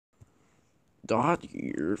Dot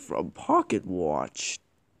here from Pocket.Watch.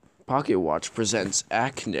 Pocket.Watch presents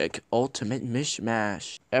Acnic Ultimate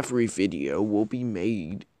Mishmash. Every video will be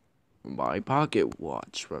made by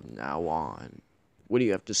Pocket.Watch from now on. What do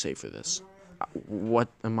you have to say for this? What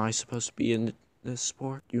am I supposed to be in this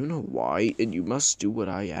sport? You know why, and you must do what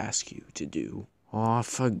I ask you to do. Aw,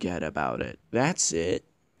 forget about it. That's it.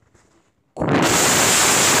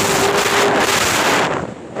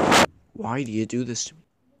 Why do you do this to me?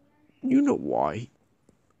 You know why.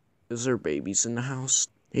 Is there babies in the house?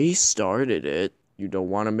 He started it. You don't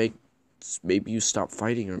want to make... Maybe you stop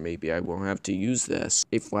fighting, or maybe I won't have to use this.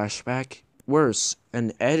 A flashback? Worse,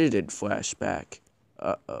 an edited flashback.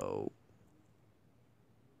 Uh-oh.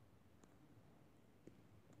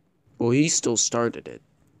 Well, he still started it.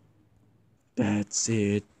 That's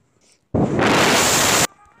it.